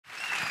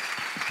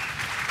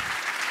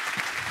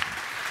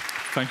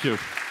Thank you.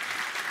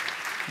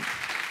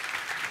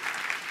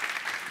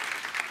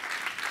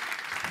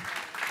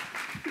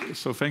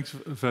 So thanks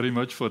very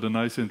much for the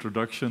nice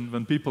introduction.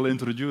 When people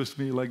introduce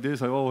me like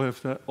this, I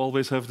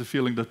always have the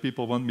feeling that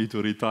people want me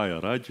to retire,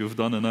 right? You've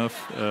done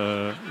enough,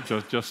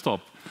 just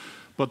stop.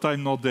 But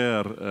I'm not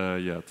there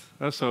yet.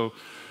 So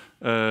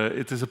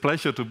it is a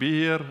pleasure to be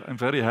here. I'm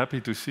very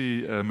happy to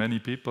see many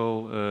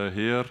people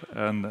here.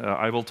 And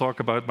I will talk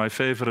about my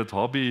favorite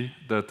hobby,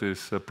 that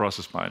is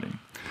process mining.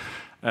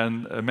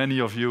 And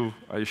many of you,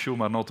 I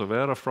assume, are not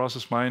aware of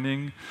process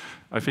mining.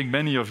 I think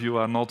many of you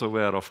are not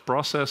aware of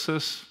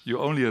processes. You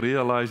only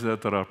realize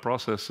that there are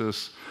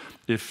processes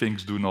if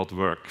things do not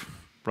work,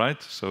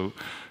 right? So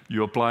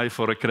you apply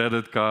for a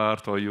credit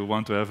card or you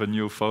want to have a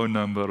new phone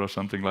number or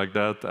something like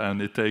that,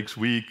 and it takes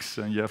weeks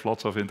and you have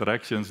lots of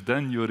interactions,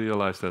 then you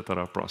realize that there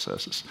are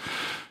processes.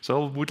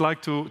 So I would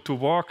like to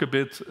walk a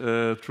bit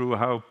through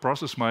how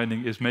process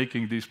mining is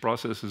making these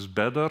processes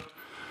better.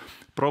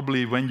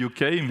 Probably when you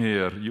came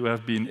here, you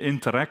have been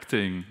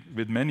interacting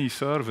with many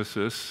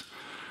services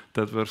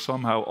that were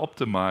somehow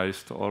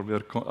optimized or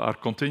are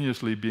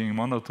continuously being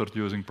monitored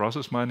using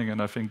process mining,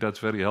 and I think that's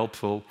very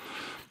helpful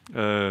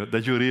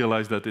that you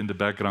realize that in the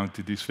background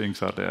these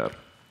things are there.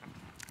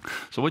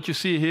 So what you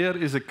see here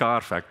is a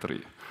car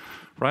factory,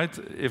 right?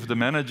 If the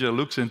manager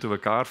looks into a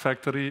car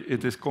factory,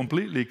 it is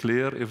completely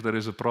clear if there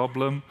is a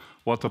problem,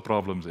 what the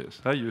problem is.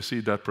 You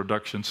see that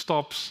production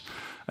stops,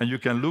 and you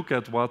can look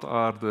at what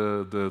are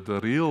the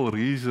real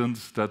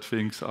reasons that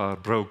things are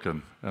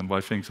broken and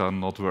why things are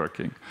not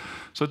working.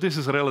 So this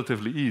is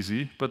relatively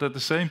easy, but at the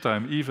same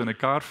time, even a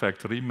car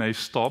factory may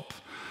stop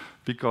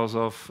because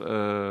of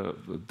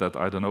that,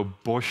 I don't know,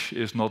 Bosch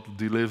is not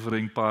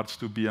delivering parts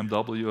to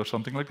BMW or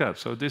something like that.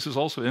 So this is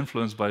also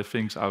influenced by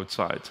things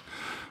outside.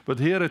 But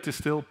here it is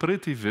still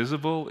pretty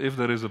visible if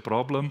there is a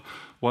problem,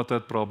 what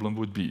that problem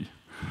would be.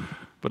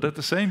 But at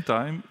the same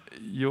time,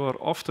 you are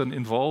often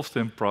involved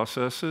in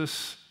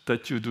processes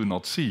that you do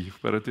not see,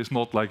 where it is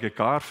not like a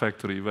car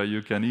factory where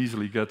you can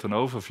easily get an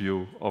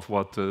overview of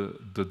what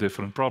the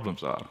different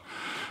problems are.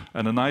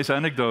 And a nice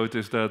anecdote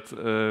is that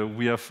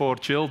we have 4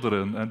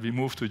 children, and we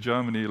moved to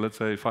Germany, let's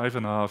say,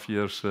 5.5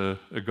 years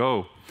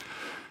ago.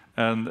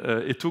 And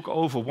it took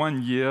over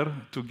 1 year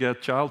to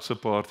get child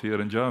support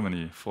here in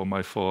Germany for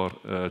my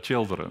 4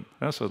 children.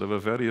 So there were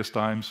various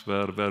times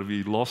where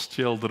we lost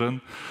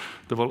children.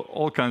 There were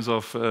all kinds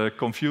of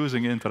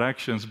confusing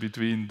interactions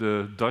between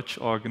the Dutch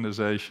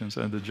organizations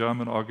and the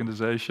German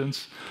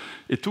organizations.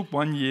 It took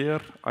 1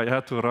 year. I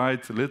had to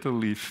write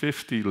literally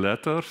 50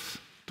 letters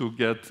to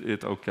get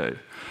it okay.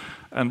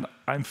 And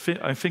I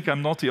think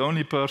I'm not the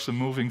only person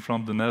moving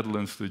from the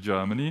Netherlands to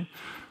Germany.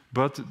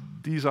 But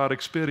these are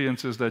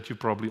experiences that you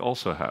probably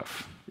also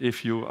have.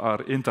 If you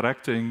are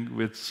interacting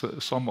with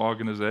some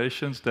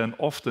organizations, then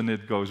often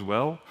it goes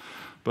well.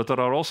 But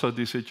there are also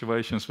these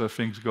situations where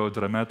things go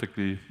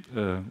dramatically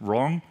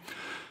wrong.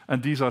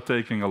 And these are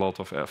taking a lot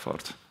of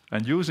effort.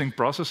 And using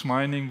process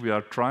mining, we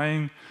are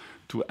trying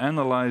to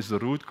analyze the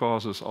root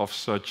causes of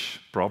such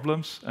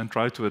problems and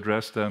try to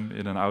address them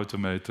in an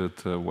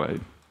automated way.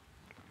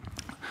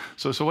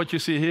 So what you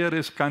see here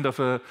is kind of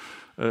a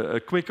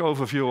quick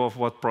overview of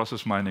what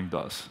process mining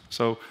does.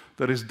 So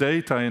there is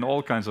data in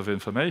all kinds of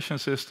information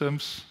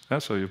systems.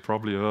 So you've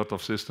probably heard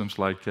of systems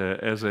like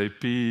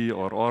SAP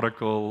or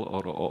Oracle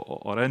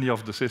or any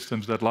of the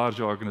systems that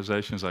large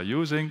organizations are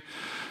using.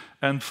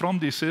 And from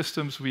these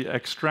systems, we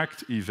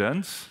extract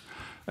events.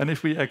 And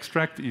if we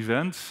extract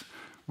events,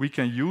 we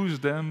can use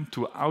them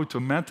to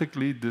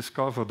automatically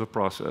discover the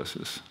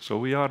processes. So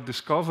we are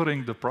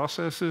discovering the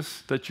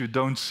processes that you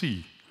don't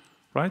see.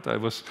 Right? I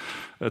was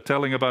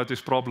telling about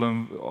this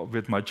problem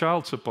with my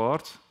child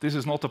support. This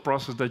is not a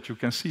process that you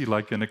can see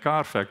like in a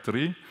car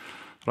factory.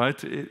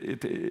 Right?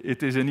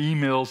 It is in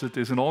emails, it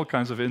is in all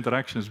kinds of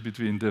interactions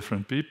between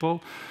different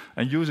people.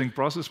 And using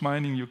process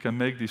mining, you can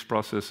make these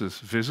processes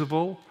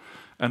visible.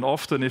 And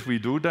often if we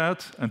do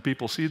that and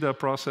people see their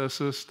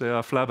processes, they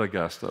are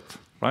flabbergasted.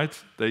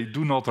 Right? They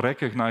do not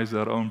recognize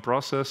their own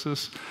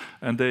processes,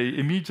 and they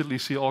immediately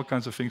see all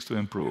kinds of things to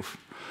improve.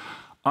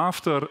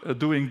 After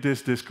doing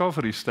this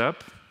discovery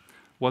step,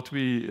 what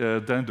we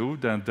then do,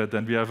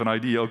 then we have an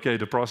idea, okay,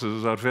 the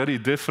processes are very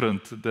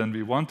different than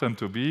we want them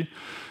to be,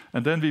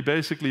 and then we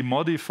basically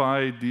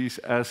modify these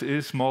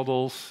as-is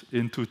models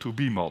into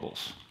to-be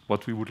models,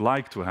 what we would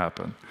like to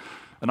happen.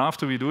 And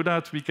after we do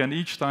that, we can,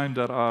 each time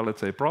there are,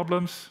 let's say,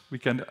 problems, we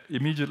can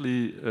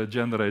immediately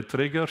generate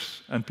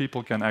triggers, and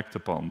people can act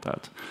upon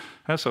that.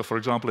 So, for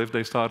example, if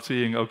they start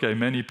seeing, okay,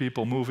 many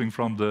people moving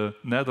from the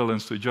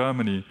Netherlands to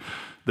Germany,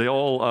 they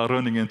all are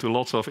running into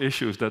lots of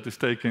issues that is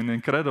taking an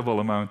incredible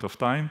amount of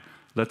time.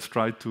 Let's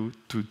try to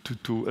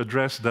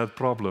address that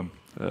problem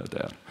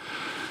there.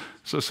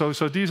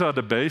 So these are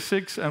the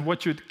basics, and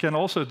what you can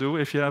also do,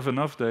 if you have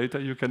enough data,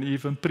 you can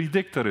even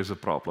predict there is a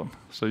problem.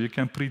 So you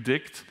can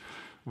predict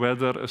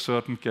whether a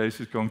certain case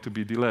is going to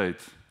be delayed,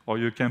 or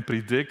you can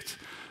predict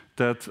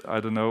that, I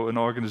don't know, an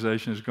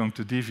organization is going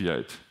to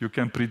deviate. You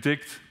can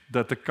predict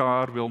that the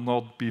car will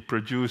not be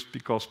produced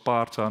because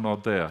parts are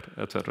not there,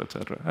 etc.,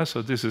 etc.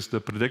 So this is the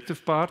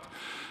predictive part.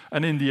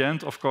 And in the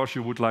end, of course,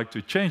 you would like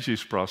to change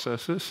these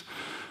processes.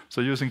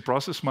 So using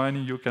process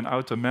mining, you can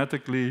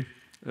automatically,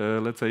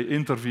 let's say,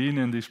 intervene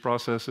in these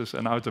processes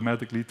and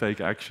automatically take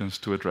actions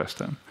to address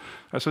them.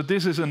 So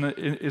this is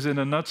in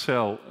a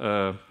nutshell,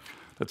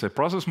 let's say,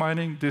 process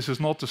mining. This is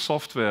not the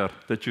software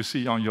that you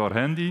see on your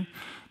handy,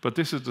 but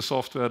this is the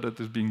software that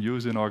is being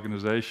used in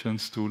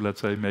organizations to,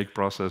 let's say, make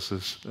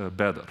processes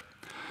better.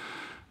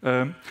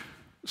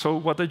 So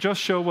what I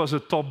just showed was a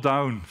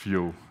top-down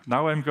view.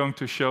 Now I'm going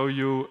to show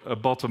you a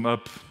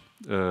bottom-up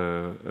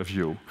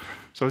view.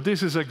 So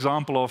this is an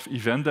example of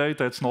event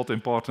data. It's not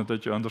important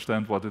that you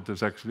understand what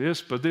it actually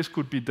is, but this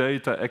could be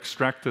data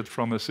extracted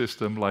from a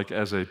system like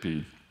SAP.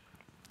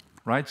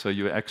 Right? So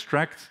you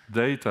extract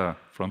data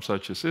from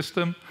such a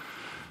system,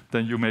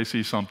 then you may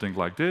see something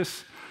like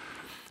this.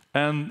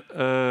 And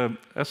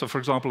so, for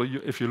example,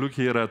 if you look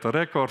here at the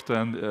record,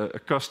 then a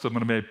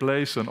customer may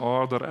place an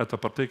order at a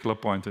particular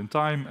point in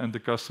time, and the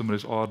customer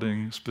is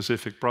ordering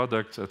specific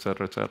products,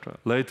 etc., etc.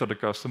 Later, the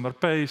customer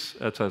pays,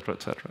 etc.,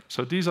 etc.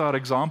 So these are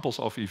examples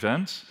of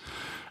events.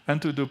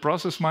 And to do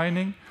process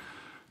mining,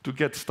 to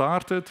get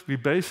started, we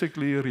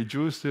basically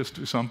reduce this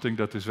to something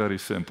that is very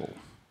simple.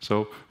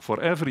 So for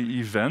every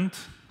event,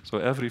 so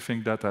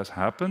everything that has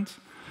happened,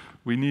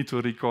 we need to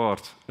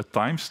record a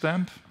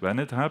timestamp when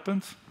it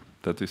happened.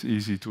 That is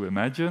easy to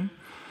imagine.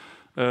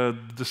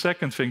 The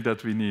second thing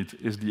that we need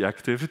is the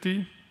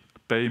activity,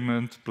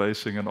 payment,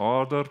 placing an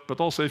order,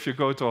 but also if you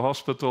go to a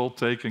hospital,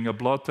 taking a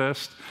blood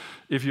test,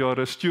 if you're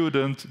a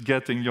student,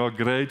 getting your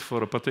grade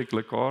for a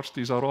particular course,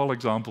 these are all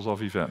examples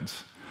of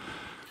events.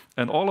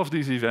 And all of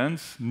these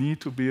events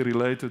need to be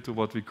related to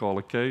what we call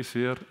a case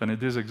here. And in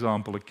this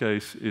example, a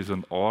case is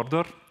an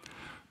order.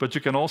 But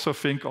you can also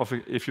think of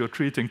if you're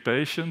treating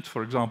patients,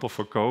 for example,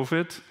 for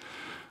COVID,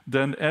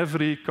 then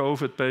every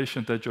COVID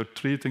patient that you're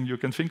treating, you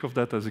can think of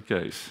that as a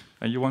case.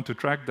 And you want to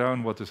track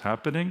down what is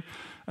happening.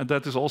 And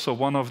that is also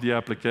one of the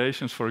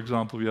applications, for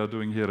example, we are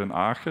doing here in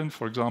Aachen,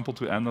 for example,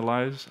 to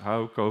analyze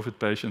how COVID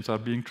patients are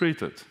being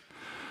treated.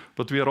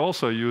 But we are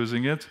also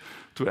using it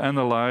to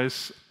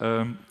analyze,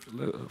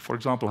 for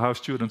example, how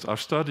students are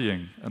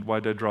studying and why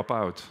they drop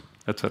out,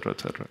 etc.,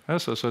 etc.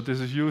 So this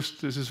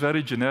is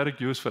very generic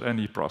use for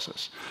any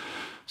process.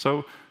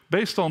 So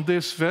based on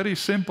this very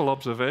simple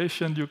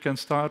observation, you can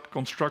start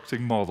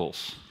constructing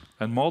models.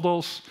 And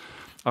models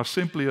are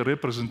simply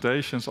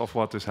representations of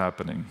what is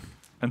happening.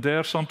 And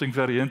there something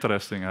very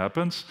interesting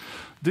happens.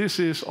 This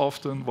is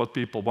often what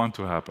people want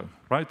to happen,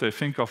 right? They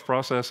think of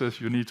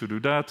processes, you need to do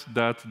that,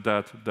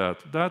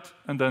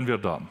 and then we're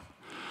done.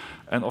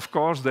 And of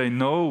course, they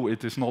know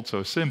it is not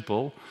so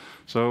simple,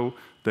 so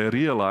they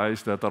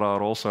realize that there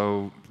are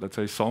also, let's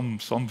say, some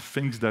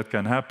things that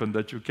can happen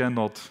that you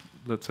cannot,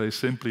 let's say,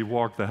 simply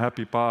walk the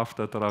happy path,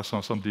 that there are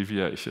some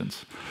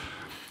deviations.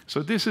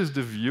 So this is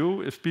the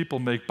view. If people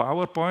make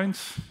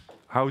PowerPoints,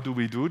 how do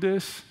we do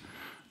this?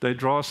 They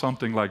draw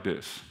something like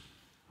this,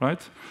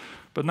 right?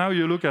 But now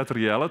you look at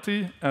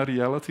reality, and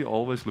reality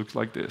always looks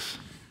like this,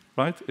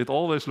 right? It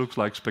always looks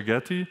like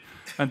spaghetti,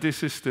 and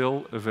this is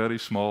still a very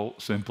small,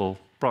 simple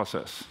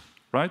process,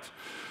 right?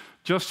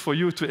 Just for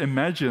you to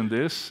imagine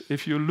this,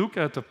 if you look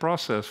at the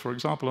process, for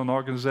example, an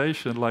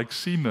organization like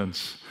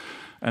Siemens,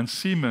 and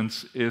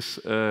Siemens is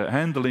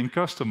handling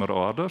customer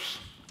orders,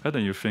 and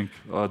then you think,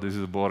 oh, this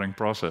is a boring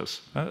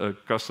process. A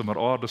customer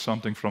orders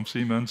something from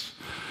Siemens,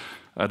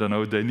 I don't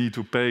know, they need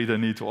to pay, they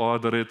need to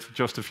order it,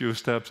 just a few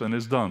steps and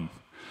it's done.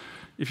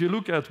 If you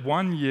look at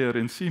 1 year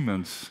in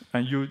Siemens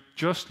and you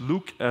just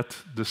look at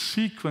the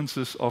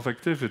sequences of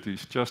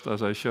activities, just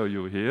as I show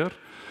you here,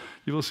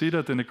 you will see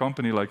that in a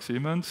company like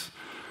Siemens,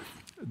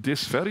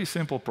 this very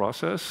simple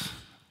process,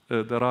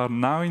 there are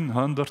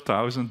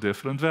 900,000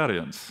 different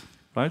variants,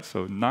 right?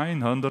 So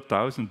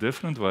 900,000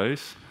 different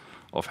ways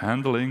of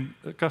handling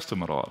a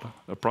customer order,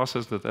 a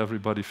process that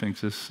everybody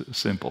thinks is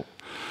simple.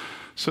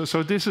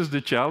 So this is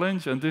the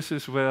challenge, and this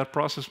is where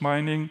process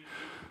mining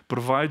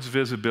provides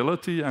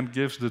visibility and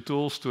gives the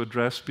tools to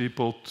address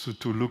people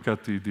to look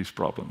at these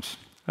problems.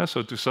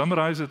 So to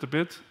summarize it a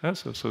bit,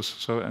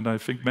 and I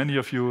think many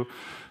of you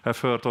have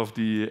heard of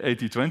the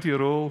 80-20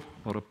 rule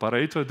or a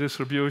Pareto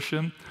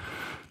distribution.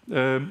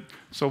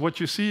 So what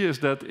you see is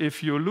that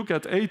if you look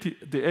at the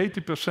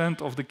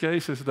 80% of the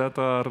cases that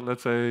are,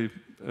 let's say,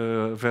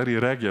 very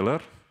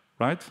regular,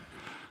 right,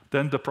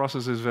 then the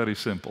process is very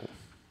simple.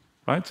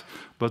 Right?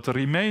 But the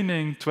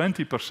remaining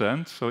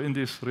 20%, so in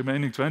this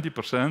remaining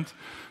 20%,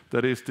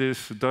 there is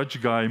this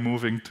Dutch guy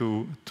moving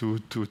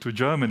to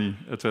Germany,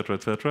 etc.,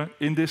 etc.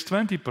 In this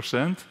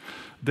 20%,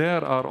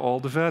 there are all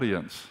the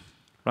variants,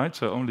 right?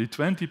 So only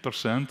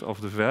 20% of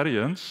the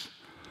variants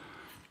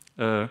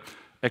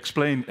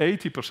explain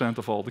 80%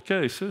 of all the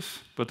cases,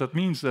 but that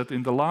means that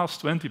in the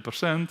last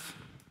 20%,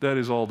 there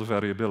is all the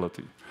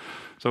variability.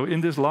 So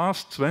in this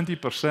last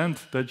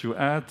 20% that you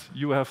add,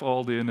 you have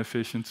all the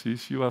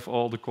inefficiencies, you have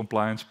all the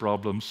compliance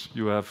problems,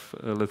 you have,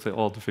 let's say,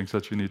 all the things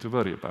that you need to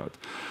worry about.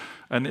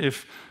 And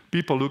if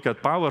people look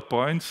at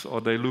PowerPoints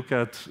or they look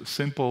at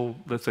simple,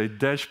 let's say,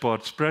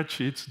 dashboard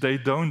spreadsheets, they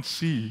don't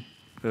see,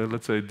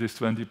 let's say, this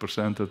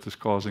 20% that is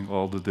causing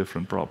all the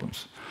different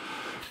problems.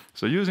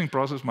 So using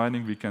process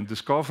mining, we can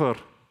discover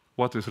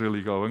what is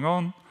really going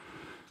on.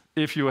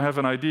 If you have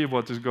an idea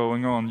what is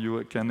going on,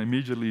 you can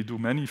immediately do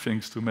many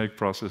things to make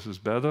processes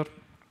better.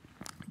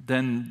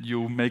 Then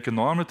you make a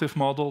normative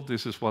model,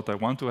 this is what I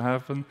want to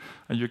happen,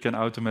 and you can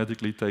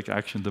automatically take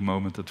action the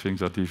moment that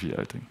things are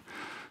deviating.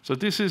 So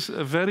this is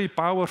a very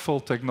powerful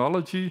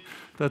technology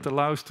that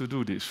allows to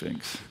do these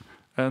things.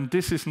 And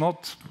this is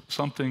not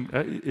something,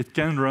 it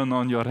can run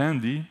on your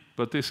handy,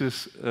 but this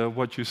is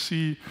what you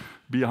see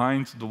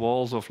behind the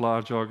walls of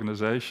large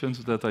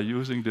organizations that are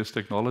using this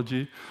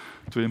technology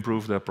to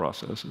improve their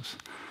processes.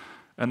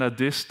 And at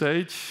this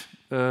stage,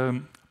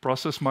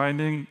 process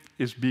mining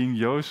is being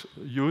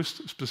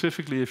used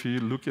specifically if you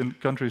look in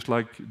countries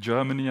like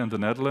Germany and the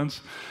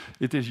Netherlands,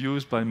 it is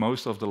used by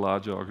most of the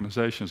larger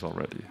organizations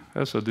already.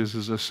 So this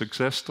is a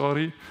success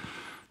story,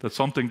 that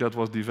something that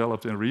was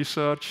developed in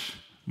research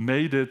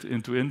made it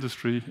into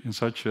industry in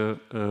such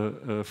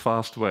a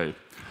fast way.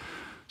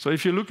 So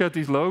if you look at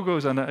these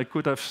logos, and I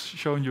could have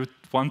shown you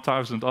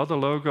 1,000 other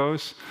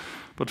logos,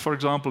 but for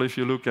example, if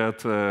you look at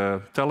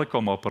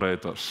telecom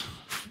operators,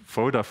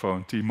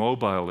 Vodafone,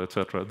 T-Mobile,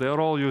 etc., they are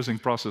all using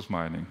process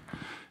mining.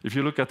 If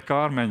you look at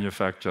car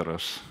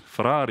manufacturers,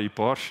 Ferrari,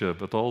 Porsche,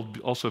 but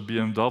also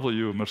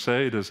BMW,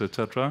 Mercedes,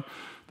 etc.,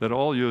 they're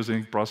all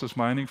using process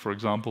mining, for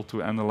example,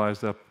 to analyze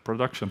their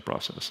production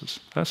processes.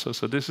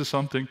 So this is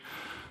something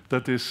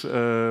that is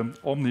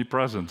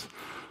omnipresent.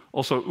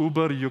 Also,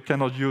 Uber, you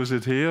cannot use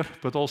it here,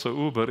 but also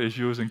Uber is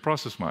using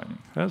process mining.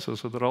 So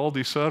there are all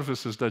these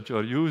services that you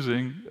are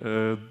using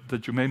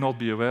that you may not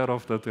be aware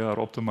of, that they are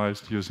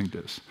optimized using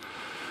this.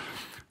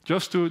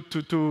 Just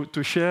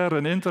to share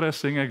an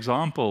interesting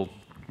example,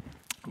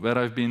 where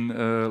I've been,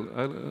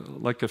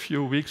 like a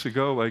few weeks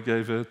ago, I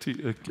gave a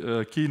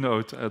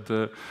keynote at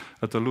the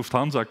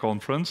Lufthansa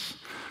conference.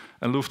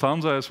 And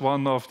Lufthansa is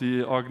one of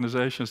the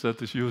organizations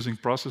that is using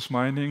process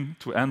mining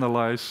to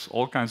analyze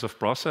all kinds of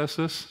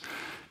processes,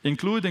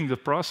 including the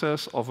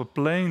process of a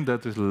plane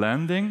that is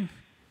landing,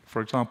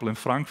 for example, in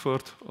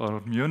Frankfurt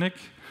or Munich.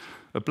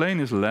 A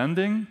plane is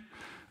landing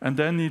and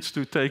then needs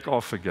to take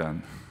off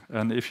again.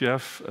 And if you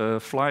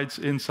have flights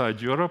inside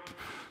Europe,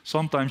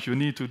 sometimes you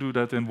need to do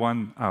that in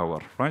 1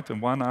 hour, right? In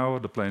 1 hour,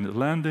 the plane is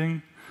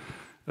landing,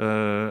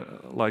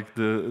 like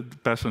the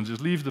passengers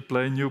leave the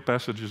plane, new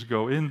passengers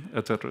go in,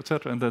 etc.,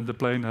 and then the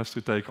plane has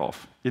to take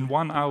off. In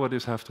 1 hour,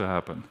 this has to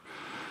happen.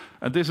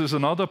 And this is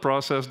another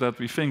process that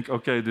we think,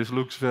 okay, this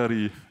looks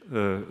very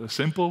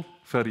simple,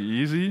 very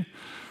easy,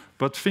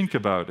 but think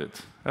about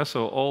it.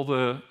 So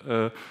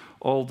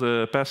all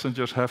the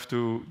passengers have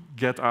to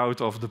get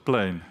out of the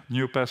plane.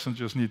 New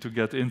passengers need to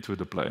get into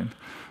the plane.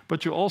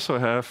 But you also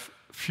have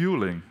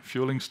fueling.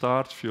 Fueling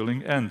starts,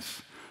 fueling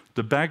ends.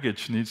 The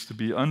baggage needs to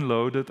be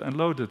unloaded and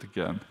loaded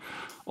again.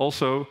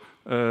 Also,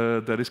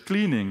 there is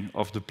cleaning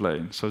of the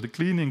plane. So the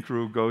cleaning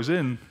crew goes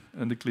in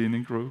and the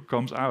cleaning crew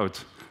comes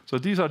out. So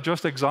these are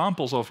just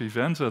examples of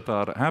events that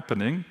are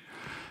happening.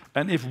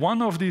 And if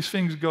one of these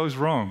things goes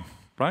wrong,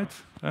 right?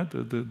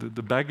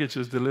 The baggage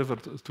is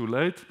delivered too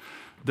late,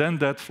 then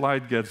that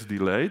flight gets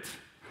delayed.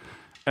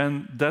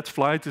 And that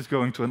flight is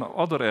going to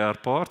another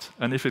airport.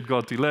 And if it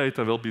got delayed,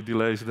 there will be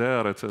delays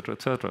there, etc.,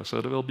 etc.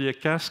 So there will be a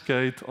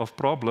cascade of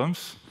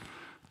problems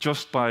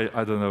just by,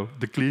 I don't know,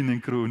 the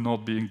cleaning crew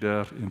not being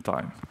there in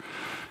time.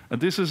 And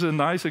this is a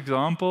nice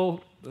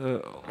example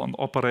on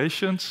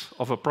operations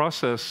of a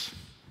process.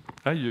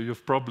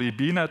 You've probably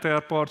been at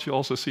airports. You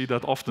also see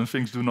that often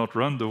things do not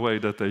run the way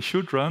that they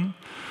should run.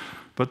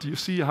 But you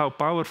see how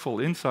powerful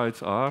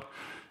insights are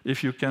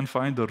if you can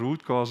find the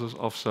root causes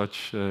of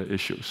such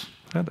issues.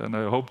 And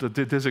I hope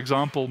that this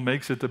example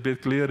makes it a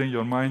bit clear in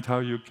your mind how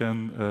you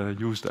can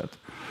use that.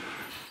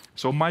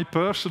 So my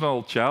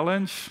personal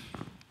challenge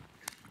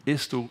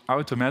is to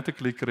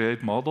automatically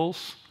create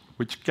models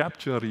which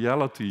capture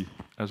reality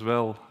as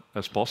well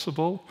as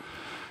possible.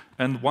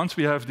 And once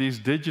we have these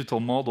digital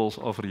models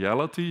of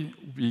reality,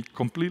 we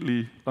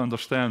completely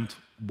understand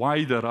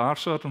why there are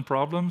certain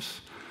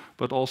problems,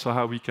 but also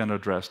how we can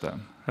address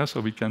them. So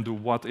we can do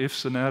what-if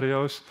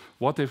scenarios.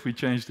 What if we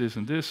change this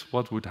and this?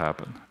 What would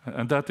happen?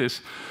 And that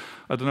is,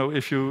 I don't know,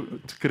 if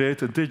you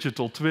create a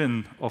digital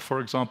twin of, for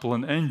example,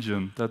 an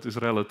engine that is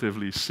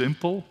relatively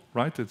simple,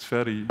 right? It's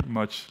very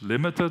much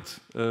limited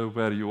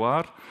where you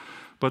are.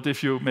 But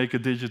if you make a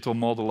digital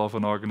model of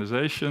an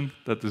organization,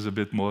 that is a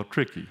bit more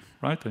tricky,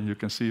 right? And you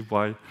can see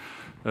why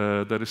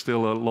there is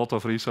still a lot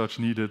of research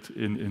needed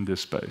in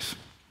this space.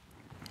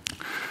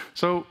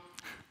 So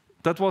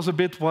that was a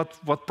bit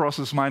what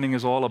process mining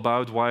is all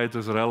about, why it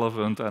is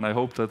relevant, and I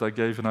hope that I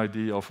gave an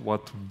idea of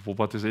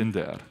what is in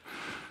there.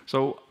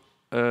 So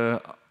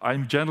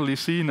I'm generally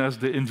seen as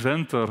the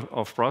inventor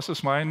of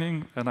process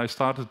mining, and I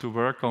started to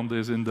work on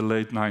this in the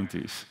late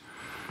 90s.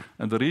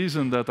 And the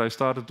reason that I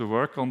started to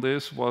work on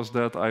this was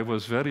that I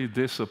was very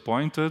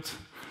disappointed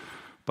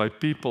by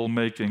people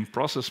making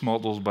process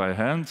models by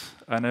hand,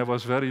 and I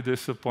was very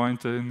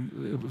disappointed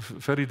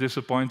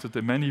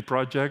in many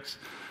projects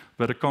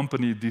where the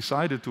company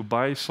decided to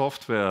buy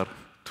software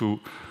to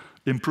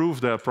improve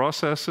their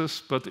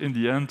processes, but in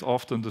the end,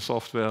 often the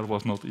software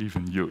was not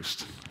even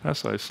used.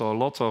 As I saw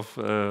lots of,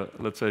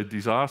 let's say,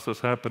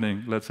 disasters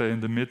happening, let's say in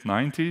the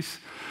mid-90s,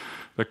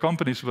 where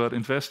companies were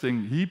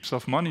investing heaps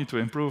of money to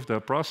improve their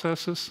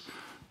processes,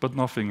 but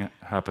nothing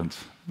happened.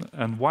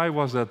 And why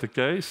was that the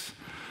case?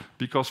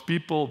 Because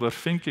people were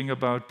thinking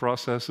about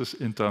processes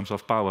in terms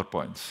of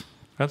PowerPoints.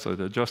 And so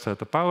they just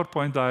had a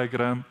PowerPoint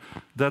diagram,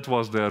 that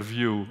was their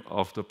view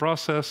of the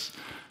process,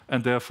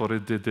 and therefore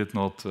it did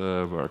not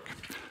work.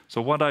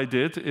 So what I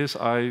did is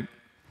I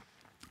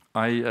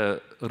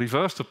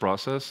reversed the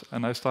process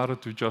and I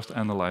started to just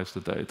analyze the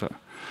data.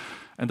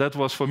 And that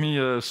was for me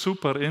a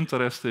super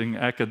interesting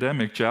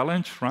academic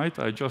challenge, right?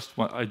 I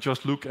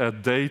just look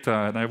at data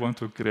and I want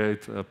to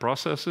create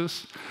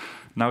processes.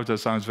 Now that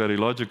sounds very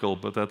logical,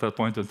 but at that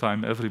point in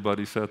time,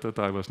 everybody said that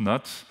I was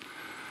nuts.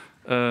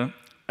 I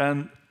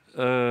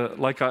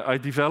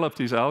developed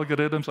these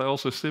algorithms. I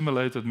also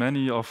stimulated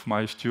many of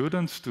my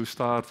students to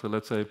start,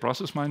 let's say,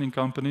 process mining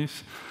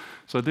companies.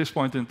 So at this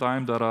point in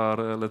time, there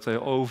are, let's say,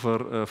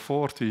 over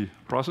 40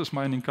 process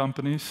mining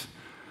companies,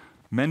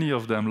 many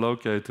of them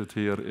located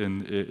here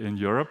in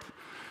Europe.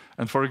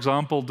 And for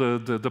example,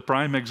 the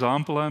prime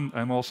example,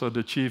 I'm also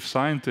the chief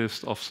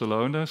scientist of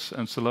Celonis,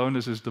 and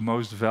Celonis is the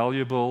most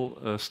valuable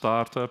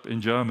startup in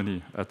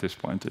Germany at this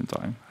point in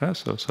time.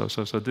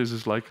 So this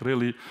is like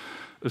really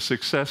a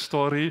success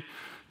story,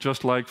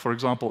 just like, for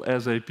example,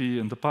 SAP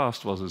in the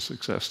past was a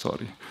success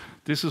story.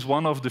 This is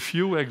one of the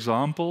few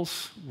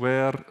examples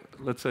where,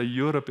 let's say,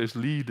 Europe is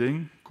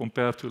leading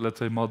compared to, let's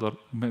say,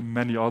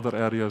 many other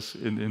areas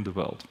in the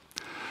world.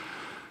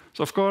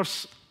 So, of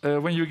course,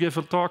 when you give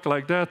a talk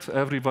like that,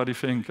 everybody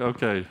think,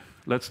 okay,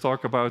 let's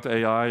talk about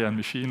AI and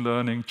machine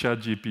learning,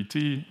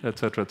 ChatGPT,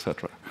 etc.,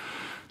 etc.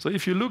 So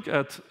if you look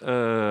at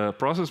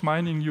process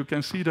mining, you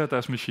can see that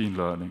as machine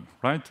learning,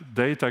 right?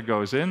 Data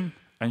goes in,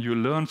 and you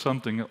learn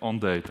something on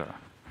data.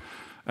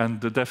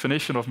 And the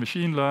definition of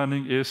machine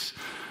learning is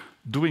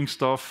doing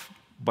stuff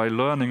by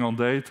learning on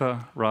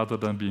data rather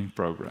than being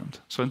programmed.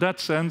 So in that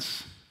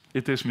sense,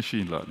 it is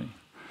machine learning.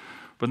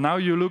 But now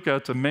you look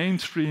at the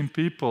mainstream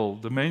people,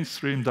 the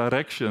mainstream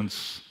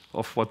directions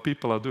of what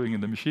people are doing in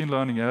the machine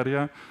learning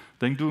area,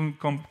 they're doing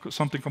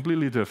something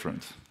completely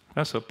different.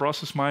 So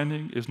process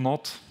mining is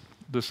not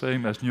the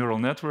same as neural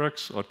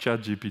networks or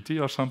ChatGPT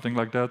or something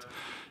like that.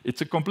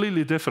 It's a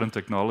completely different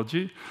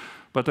technology,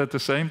 but at the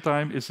same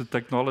time, it's a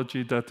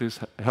technology that is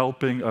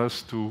helping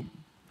us to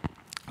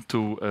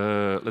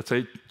let's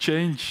say,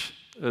 change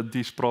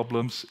these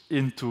problems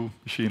into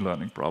machine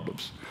learning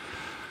problems.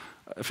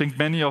 I think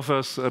many of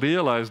us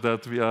realize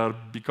that we are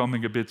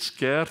becoming a bit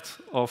scared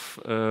of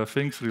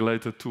things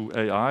related to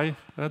AI.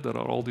 There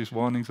are all these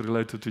warnings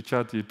related to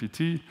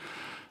ChatGPT.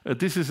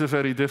 This is a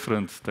very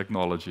different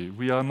technology.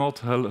 We are not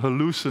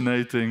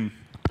hallucinating,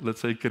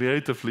 let's say,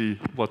 creatively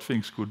what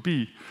things could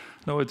be.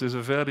 No, it is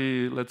a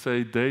very, let's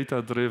say,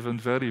 data-driven,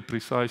 very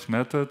precise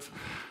method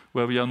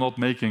where we are not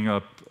making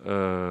up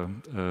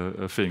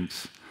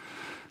things.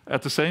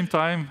 At the same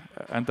time,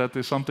 and that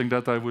is something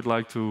that I would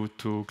like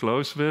to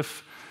close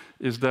with,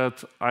 is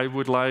that I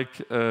would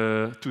like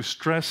to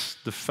stress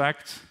the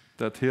fact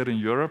that here in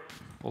Europe,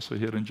 also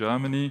here in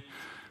Germany,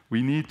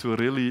 we need to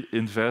really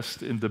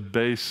invest in the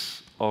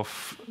base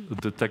of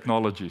the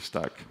technology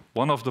stack.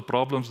 One of the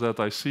problems that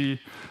I see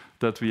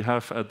that we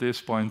have at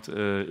this point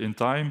in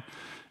time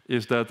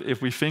is that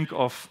if we think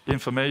of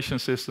information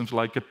systems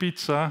like a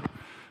pizza,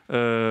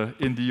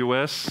 in the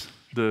US,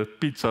 the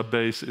pizza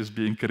base is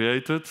being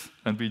created,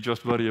 and we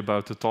just worry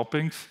about the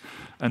toppings.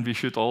 And we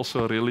should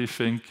also really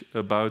think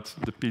about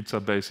the pizza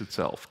base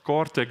itself.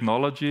 Core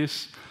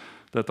technologies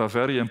that are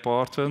very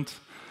important,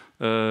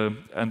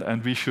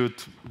 and we should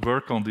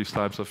work on these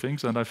types of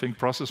things. And I think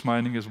process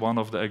mining is one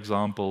of the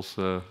examples,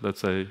 let's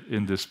say,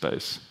 in this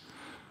space.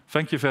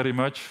 Thank you very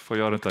much for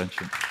your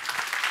attention.